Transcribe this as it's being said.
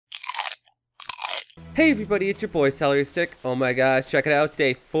Hey everybody, it's your boy CeleryStick. Oh my gosh, check it out,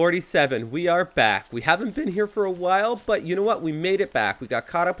 day 47. We are back. We haven't been here for a while, but you know what? We made it back. We got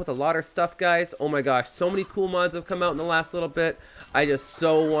caught up with a lot of stuff, guys. Oh my gosh, so many cool mods have come out in the last little bit. I just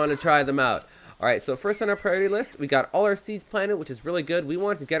so want to try them out. Alright, so first on our priority list, we got all our seeds planted, which is really good. We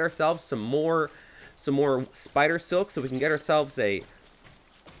wanted to get ourselves some more spider silk so we can get ourselves a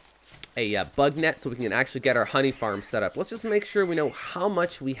bug net so we can actually get our honey farm set up. Let's just make sure we know how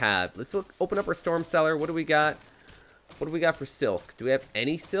much we have. Let's open up our storm cellar. What do we got? What do we got for silk? Do we have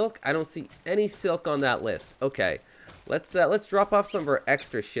any silk? I don't see any silk on that list. Okay, let's drop off some of our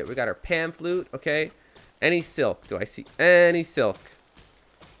extra shit. We got our pan flute. Okay, any silk? Do I see any silk?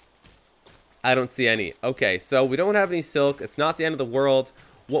 I don't see any. Okay, so we don't have any silk. It's not the end of the world.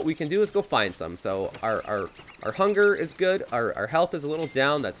 What we can do is go find some. So our hunger is good. Our health is a little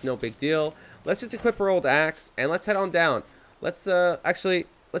down. That's no big deal. Let's just equip our old axe and let's head on down. Let's actually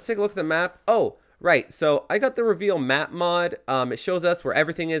let's take a look at the map. Oh, right. So I got the reveal map mod. It shows us where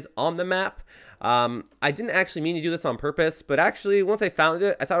everything is on the map. I didn't actually mean to do this on purpose, but actually once I found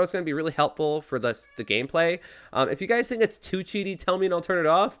it, I thought it was going to be really helpful for the gameplay. If you guys think it's too cheaty, tell me and I'll turn it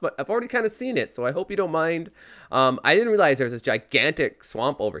off, but I've already kind of seen it, so I hope you don't mind. I didn't realize there's this gigantic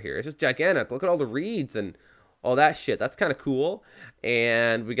swamp over here. It's just gigantic. Look at all the reeds and all that shit. That's kind of cool.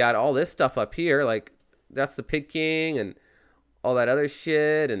 And we got all this stuff up here, like that's the Pig King and all that other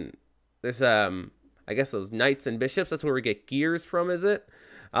shit. And there's I guess those knights and bishops. That's where we get gears from, is it?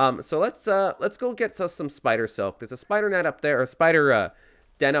 So let's go get us some spider silk. There's a spider net up there, or a spider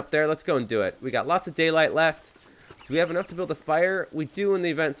den up there. Let's go and do it. We got lots of daylight left. Do we have enough to build a fire? We do in the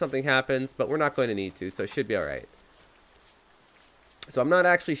event something happens, but we're not going to need to, so it should be all right. So I'm not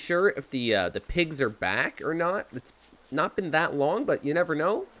actually sure if the pigs are back or not. It's not been that long, but you never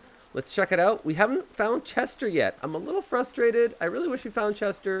know. Let's check it out. We haven't found Chester yet. I'm a little frustrated. I really wish we found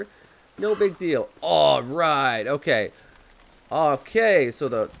Chester. No big deal. All right. Okay. Okay, so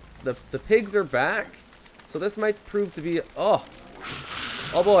the pigs are back. So this might prove to be oh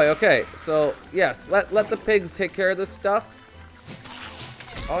boy. Okay, so yes, let the pigs take care of this stuff.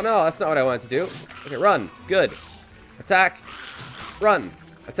 Oh no, that's not what I wanted to do. Okay, run. Good. Attack. Run.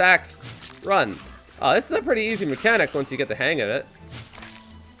 Attack. Run. Oh, this is a pretty easy mechanic once you get the hang of it.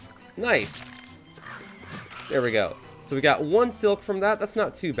 Nice. There we go. So we got one silk from that. That's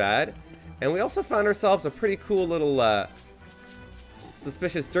not too bad. And we also found ourselves a pretty cool little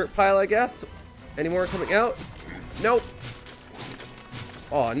suspicious dirt pile, I guess. Any more coming out? Nope.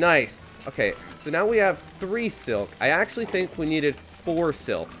 Oh, nice. Okay, so now we have 3 silk. I actually think we needed 4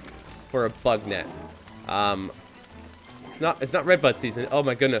 silk for a bug net. It's not red butt season. Oh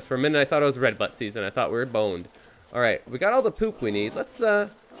my goodness, for a minute I thought it was red butt season. I thought we were boned. Alright, we got all the poop we need. Let's,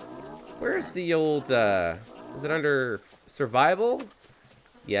 where's the old, is it under survival?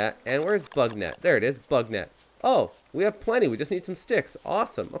 Yeah, and where's bug net? There it is, bug net. Oh, we have plenty. We just need some sticks.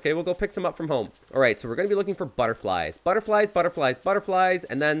 Awesome. Okay, we'll go pick some up from home. All right, so we're going to be looking for butterflies. Butterflies, butterflies, butterflies,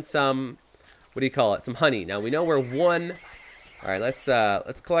 and then some, what do you call it? Some honey. Now, we know we're one. All right, let's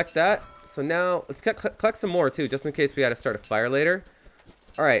collect that. So now, let's collect some more, too, just in case we got to start a fire later.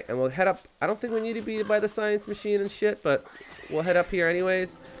 All right, and we'll head up. I don't think we need to be by the science machine and shit, but we'll head up here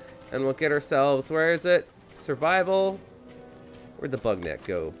anyways, and we'll get ourselves, where is it? Survival. Where'd the bug net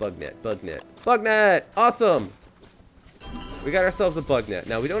go? Bug net, bug net. Bug net! Awesome! We got ourselves a bug net.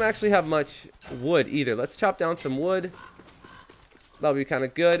 Now, we don't actually have much wood either. Let's chop down some wood. That'll be kind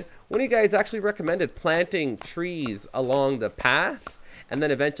of good. One of you guys actually recommended planting trees along the paths and then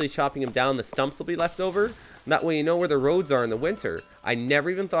eventually chopping them down. The stumps will be left over. That way you know where the roads are in the winter. I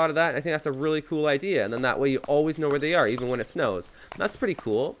never even thought of that. I think that's a really cool idea. And then that way you always know where they are, even when it snows. That's pretty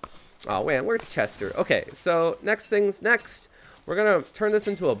cool. Oh, man, where's Chester? Okay, so next things next. We're going to turn this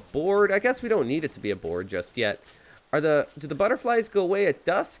into a board. I guess we don't need it to be a board just yet. Do the butterflies go away at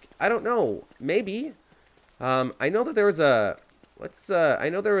dusk? I don't know. Maybe. I know that there was a,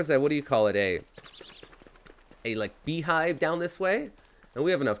 what do you call it? A like beehive down this way. And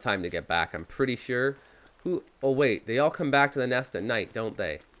we have enough time to get back, I'm pretty sure. Oh wait, they all come back to the nest at night, don't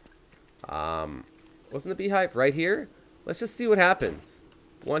they? Wasn't the beehive right here? Let's just see what happens.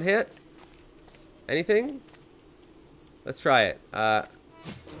 One hit. Anything? Let's try it.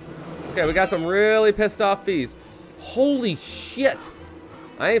 Okay, we got some really pissed off bees. Holy shit!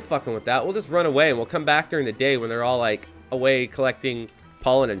 I ain't fucking with that. We'll just run away and we'll come back during the day when they're all like away collecting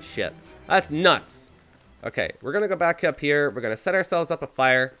pollen and shit. That's nuts. Okay, we're gonna go back up here. We're gonna set ourselves up a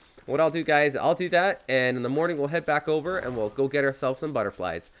fire. What I'll do, guys, I'll do that, and in the morning we'll head back over and we'll go get ourselves some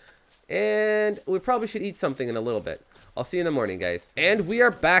butterflies. And we probably should eat something in a little bit. I'll see you in the morning, guys. And we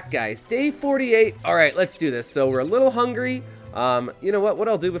are back, guys. Day 48. All right, let's do this. So we're a little hungry. You know what? What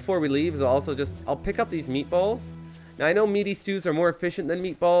I'll do before we leave is I'll pick up these meatballs. Now, I know meaty stews are more efficient than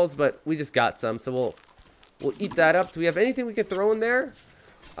meatballs, but we just got some, so we'll eat that up. Do we have anything we can throw in there?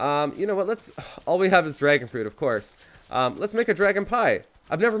 You know what? All we have is dragon fruit, of course. Let's make a dragon pie.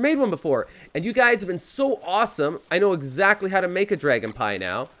 I've never made one before, and you guys have been so awesome. I know exactly how to make a dragon pie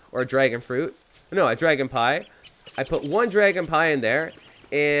now, or a dragon fruit. No, a dragon pie. I put one dragon pie in there,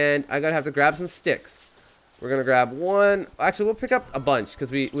 and I'm gonna have to grab some sticks. We're gonna grab one. Actually, we'll pick up a bunch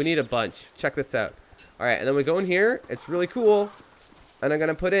because we need a bunch. Check this out. All right, and then we go in here. It's really cool, and I'm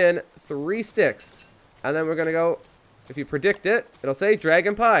gonna put in 3 sticks, and then we're gonna go. If you predict it, it'll say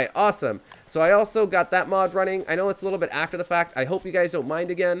dragon pie. Awesome. So I also got that mod running. I know it's a little bit after the fact. I hope you guys don't mind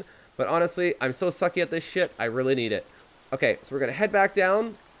again. But honestly, I'm so sucky at this shit. I really need it. Okay, so we're going to head back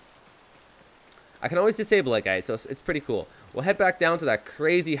down. I can always disable it, guys. So it's pretty cool. We'll head back down to that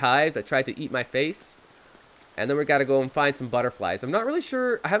crazy hive that tried to eat my face. And then we got to go and find some butterflies. I'm not really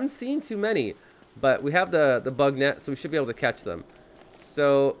sure. I haven't seen too many. But we have the bug net, so we should be able to catch them.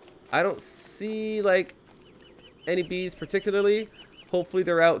 So I don't see, like, any bees particularly. Hopefully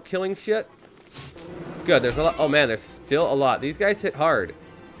they're out killing shit. Good, there's a lot. Oh man, there's still a lot. These guys hit hard.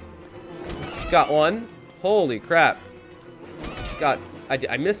 Got one. Holy crap.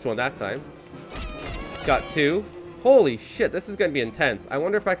 I missed one that time. Got 2. Holy shit, this is gonna be intense. I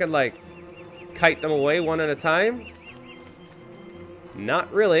wonder if I can, like, kite them away one at a time.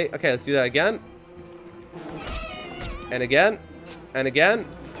 Not really. Okay, let's do that again. And again. And again.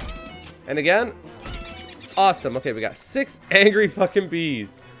 And again. Awesome. Okay, we got 6 angry fucking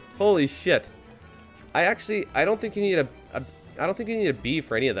bees. Holy shit. I don't think you need I don't think you need a bee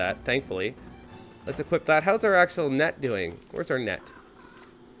for any of that, thankfully. Let's equip that. How's our actual net doing? Where's our net?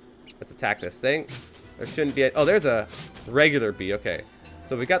 Let's attack this thing. There shouldn't be oh, there's a regular bee. Okay.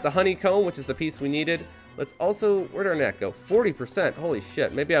 So we got the honeycomb, which is the piece we needed. Let's also, where'd our net go? 40%. Holy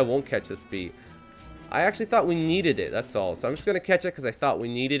shit. Maybe I won't catch this bee. I actually thought we needed it. That's all. So I'm just going to catch it because I thought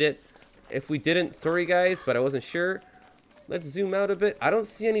we needed it. If we didn't, sorry guys, but I wasn't sure. Let's zoom out a bit. I don't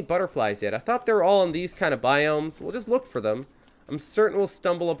see any butterflies yet. I thought they were all in these kind of biomes. We'll just look for them. I'm certain we'll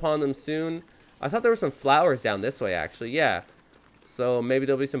stumble upon them soon. I thought there were some flowers down this way, actually. Yeah. So maybe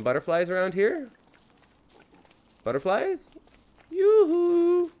there'll be some butterflies around here. Butterflies?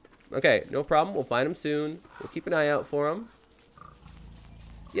 Yoo-hoo! Okay, no problem. We'll find them soon. We'll keep an eye out for them.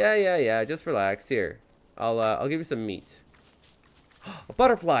 Yeah. Just relax. Here. I'll give you some meat. A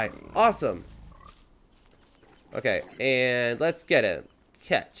butterfly! Awesome! Okay, and let's get him.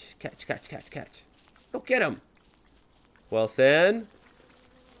 Catch. Go get him! Wilson?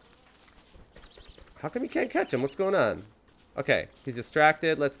 How come you can't catch him? What's going on? Okay, he's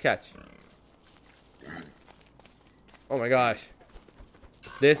distracted. Let's catch. Oh my gosh.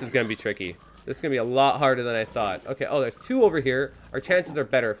 This is going to be tricky. This is going to be a lot harder than I thought. Okay, oh, there's 2 over here. Our chances are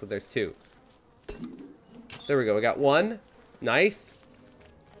better if there's 2. There we go. We got 1. Nice.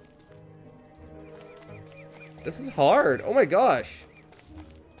 This is hard. Oh my gosh.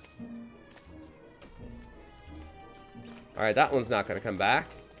 Alright, that one's not going to come back.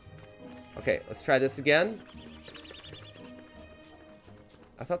 Okay, let's try this again.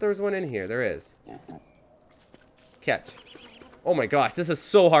 I thought there was one in here. There is. Catch. Oh my gosh, this is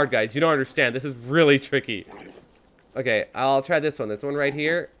so hard, guys. You don't understand. This is really tricky. Okay, I'll try this one. There's one right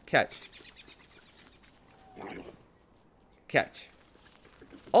here. Catch. Catch.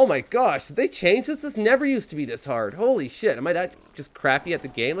 Oh my gosh, did they change this? This never used to be this hard. Holy shit, am I that just crappy at the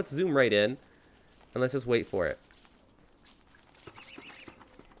game? Let's zoom right in. And let's just wait for it.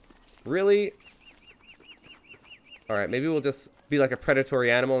 Really? Alright, maybe we'll just be like a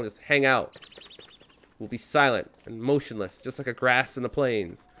predatory animal and just hang out. We'll be silent and motionless, just like a grass in the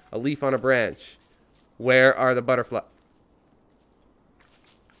plains. A leaf on a branch. Where are the butterflies?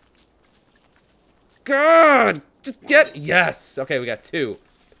 God! Just get... Yes! Okay, we got 2.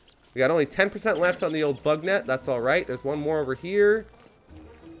 We got only 10% left on the old bug net. That's alright. There's one more over here.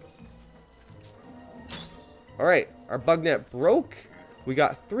 Alright, our bug net broke. We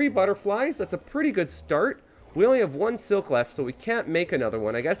got 3 butterflies. That's a pretty good start. We only have 1 silk left, so we can't make another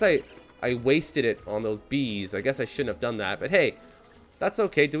one. I guess I wasted it on those bees. I guess I shouldn't have done that. But hey, that's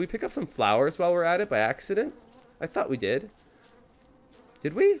okay. Did we pick up some flowers while we're at it by accident? I thought we did.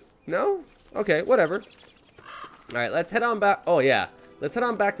 Did we? No? Okay, whatever. Alright, let's head on back. Oh, yeah. Let's head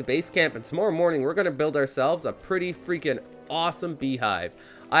on back to base camp. And tomorrow morning, we're going to build ourselves a pretty freaking awesome beehive.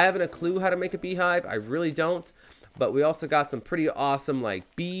 I haven't a clue how to make a beehive. I really don't. But we also got some pretty awesome,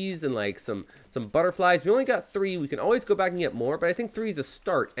 like, bees and, like, some butterflies. We only got 3. We can always go back and get more. But I think 3 is a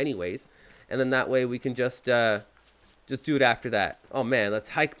start anyways. And then that way we can just do it after that. Oh, man. Let's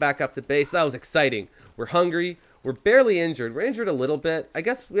hike back up to base. That was exciting. We're hungry. We're barely injured. We're injured a little bit. I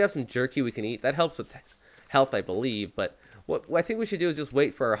guess we have some jerky we can eat. That helps with health, I believe. But what I think we should do is just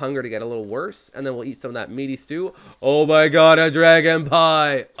wait for our hunger to get a little worse, and then we'll eat some of that meaty stew. Oh my god, a dragon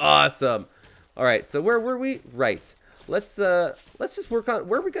pie! Awesome. All right, so where were we? Right. Let's just work on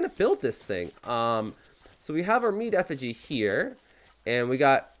where are we gonna build this thing. So we have our meat effigy here, and we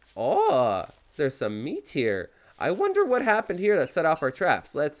got there's some meat here. I wonder what happened here that set off our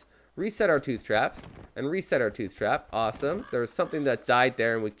traps. Let's reset our tooth traps and reset our tooth trap. Awesome. There was something that died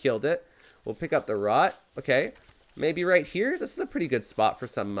there and we killed it. We'll pick up the rot. Okay. Maybe right here. This is a pretty good spot for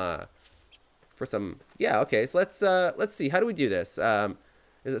some yeah, okay. So let's see. How do we do this?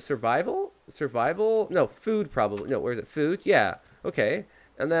 Is it survival? Survival? No, food probably. No, where is it? Food? Yeah. Okay.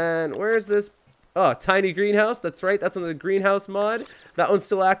 And then where is this? Oh, tiny greenhouse. That's right. That's on the greenhouse mod. That one's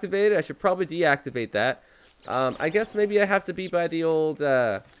still activated. I should probably deactivate that. I guess maybe I have to be by the old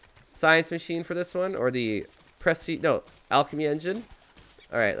science machine for this one, or the alchemy engine.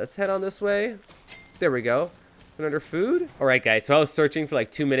 All right, let's head on this way. There we go. And under food. All right, guys. So I was searching for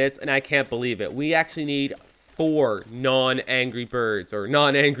like 2 minutes, and I can't believe it. We actually need 4 non-angry birds or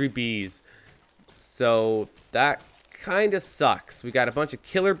non-angry bees. So that kind of sucks. We got a bunch of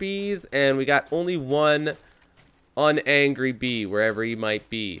killer bees, and we got only 1 unangry bee wherever he might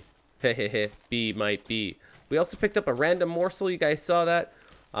be. Hehehe, bee might be. We also picked up a random morsel. You guys saw that.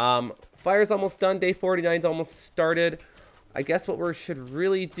 Fire's almost done. Day 49's almost started. I guess what we should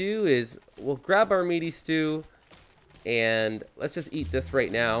really do is we'll grab our meaty stew and let's just eat this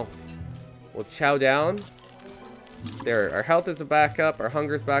right now. We'll chow down. There, our health is back up. Our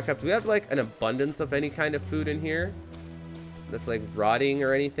hunger's back up. Do we have like an abundance of any kind of food in here that's like rotting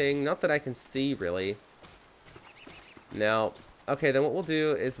or anything? Not that I can see really. Now, okay, then what we'll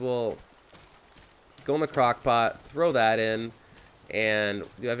do is we'll go in the crock pot, throw that in, and do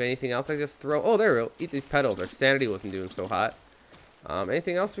you have anything else I just throw? Oh, there we go. Eat these petals. Our sanity wasn't doing so hot.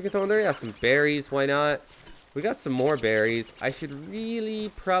 Anything else we can throw in there? Yeah, some berries. Why not? We got some more berries. I should really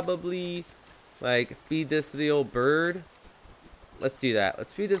probably, like, feed this to the old bird. Let's do that.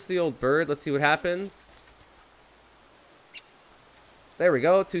 Let's feed this to the old bird. Let's see what happens. There we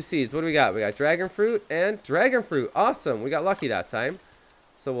go. 2 seeds. What do we got? We got dragon fruit and dragon fruit. Awesome. We got lucky that time.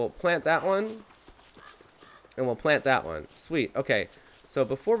 So we'll plant that one. And we'll plant that one. Sweet. Okay. So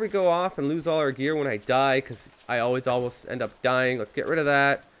before we go off and lose all our gear when I die, because I always end up dying, let's get rid of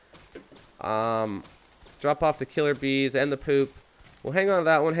that. Drop off the killer bees and the poop. We'll hang on to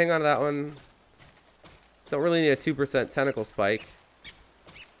that one. Hang on to that one. Don't really need a 2% tentacle spike.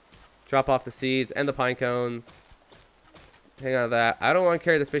 Drop off the seeds and the pine cones. Hang on to that. I don't want to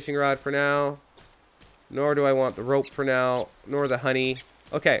carry the fishing rod for now. Nor do I want the rope for now. Nor the honey.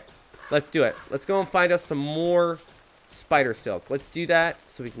 Okay. Let's do it. Let's go and find us some more spider silk. Let's do that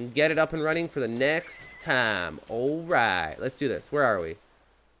so we can get it up and running for the next time. All right. Let's do this. Where are we?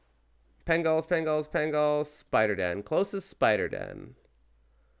 Pangolls, Pangolls, Pangolls. Spider den. Closest spider den.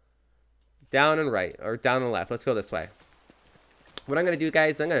 Down and right. Or down and left. Let's go this way. What I'm going to do,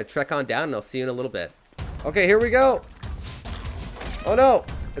 guys, I'm going to trek on down and I'll see you in a little bit. Okay, here we go. Oh, no.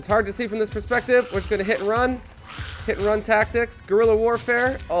 It's hard to see from this perspective. We're just going to hit and run. Hit and run tactics. Guerrilla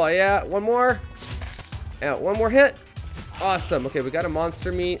warfare. Oh, yeah. One more. Yeah, one more hit. Awesome. Okay, we got a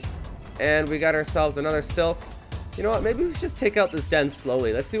monster meat. And we got ourselves another silk. You know what? Maybe we should just take out this den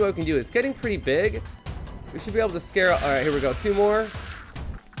slowly. Let's see what we can do. It's getting pretty big. We should be able to scare out. All right, here we go. 2 more.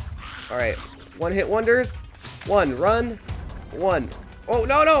 All right. 1 hit wonders. 1. Run. 1. Oh,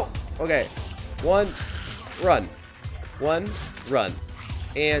 no, no. Okay. 1. Run. 1. Run.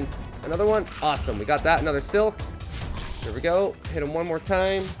 And another one. Awesome. We got that. Another silk. There we go. Hit him one more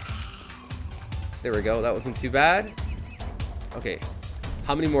time. There we go. That wasn't too bad. Okay.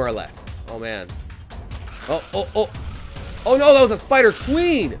 How many more are left? Oh, man. Oh, oh, oh. Oh, no. That was a spider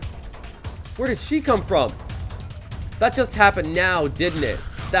queen. Where did she come from? That just happened now, didn't it?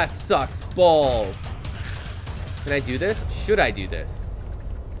 That sucks balls. Can I do this? Should I do this?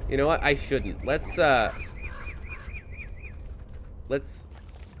 You know what? I shouldn't. Let's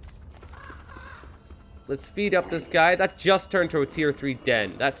feed up this guy. That just turned to a tier 3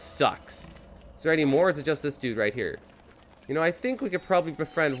 den. That sucks. Is there any more, or is it just this dude right here? You know, I think we could probably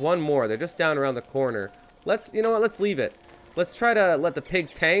befriend one more. They're just down around the corner. You know what? Let's leave it. Let's try to let the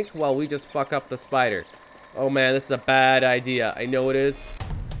pig tank while we just fuck up the spider. Oh, man, this is a bad idea. I know it is.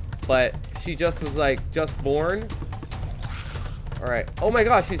 But she just was, like, just born. All right. Oh, my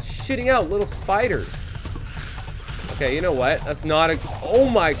gosh, she's shitting out little spiders. Okay, you know what? That's not a... Oh,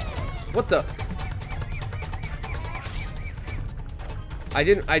 my... What the... I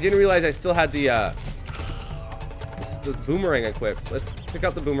didn't realize I still had the boomerang equipped. Let's pick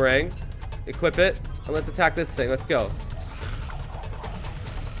up the boomerang, equip it. And let's attack this thing. Let's go.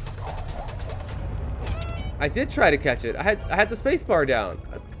 I did try to catch it. I had the space bar down.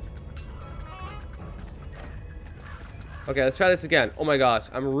 Okay, let's try this again. Oh my gosh,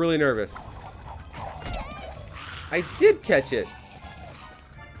 I'm really nervous. I did catch it.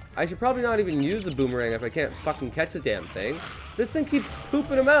 I should probably not even use the boomerang if I can't fucking catch the damn thing. This thing keeps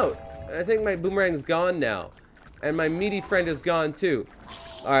pooping them out. I think my boomerang's gone now. And my meaty friend is gone too.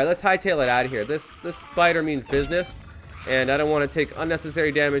 Alright, let's hightail it out of here. This spider means business. And I don't want to take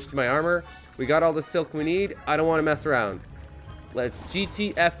unnecessary damage to my armor. We got all the silk we need. I don't want to mess around. Let's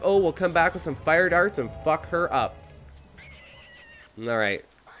GTFO. We'll come back with some fire darts and fuck her up. Alright.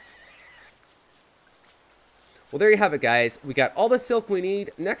 Well, there you have it, guys. We got all the silk we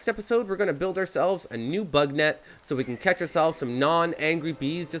need. Next episode, we're going to build ourselves a new bug net so we can catch ourselves some non-angry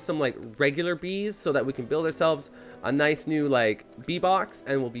bees, just some, like, regular bees, so that we can build ourselves a nice new, like, bee box,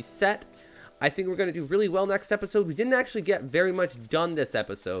 and we'll be set. I think we're going to do really well next episode. We didn't actually get very much done this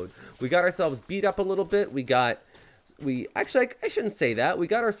episode. We got ourselves beat up a little bit. Actually, I shouldn't say that. We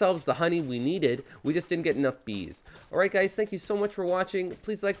got ourselves the honey we needed. We just didn't get enough bees. Alright guys, thank you so much for watching.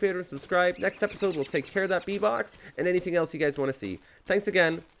 Please like, favorite, and subscribe. Next episode, we'll take care of that bee box and anything else you guys want to see. Thanks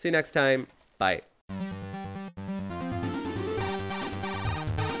again. See you next time. Bye.